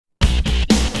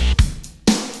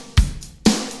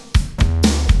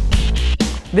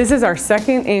This is our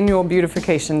second annual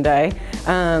Beautification Day.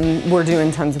 We're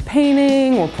doing tons of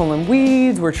painting, we're pulling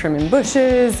weeds, we're trimming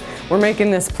bushes, we're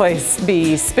making this place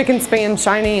be spick and span,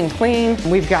 shiny and clean.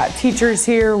 We've got teachers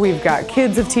here, we've got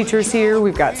kids of teachers here,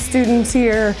 we've got students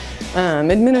here,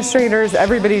 administrators.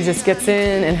 Everybody just gets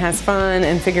in and has fun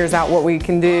and figures out what we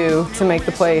can do to make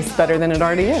the place better than it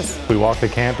already is. We walked the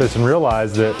campus and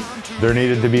realized that there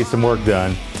needed to be some work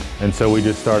done. And so we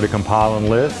just started compiling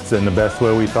lists, and the best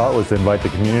way we thought was to invite the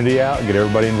community out, get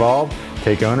everybody involved,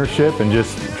 take ownership, and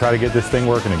just try to get this thing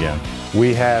working again.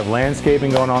 We have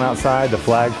landscaping going on outside, the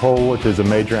flagpole, which is a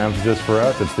major emphasis for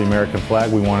us. It's the American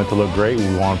flag. We want it to look great.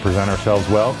 We want to present ourselves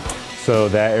well. So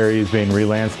that area is being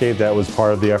re-landscaped. That was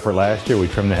part of the effort last year. We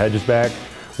trimmed the hedges back.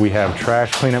 We have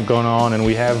trash cleanup going on, and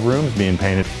we have rooms being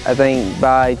painted. I think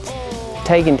by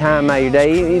taking time out of your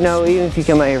day, you know, even if you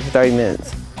come out here for 30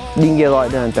 minutes, you can get a lot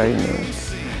done in 30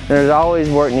 minutes. There's always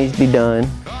work needs to be done.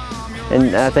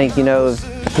 And I think, you know,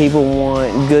 if people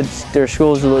want their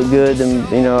schools to look good, then,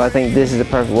 you know, I think this is the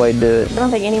perfect way to do it. I don't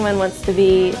think anyone wants to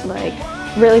be, like,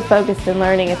 really focused in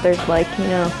learning if there's, like, you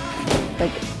know,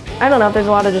 like, I don't know, if there's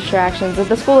a lot of distractions. If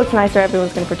the school looks nicer,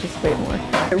 everyone's going to participate more.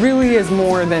 It really is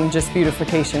more than just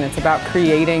beautification. It's about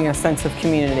creating a sense of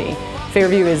community.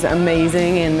 Fairview is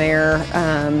amazing in their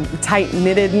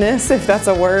tight-knittedness, if that's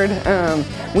a word.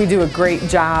 We do a great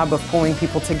job of pulling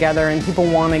people together, and people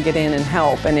want to get in and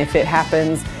help. And if it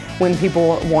happens when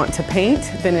people want to paint,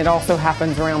 then it also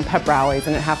happens around pep rallies,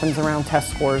 and it happens around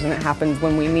test scores, and it happens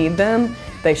when we need them,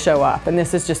 they show up. And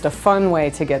this is just a fun way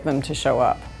to get them to show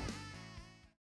up.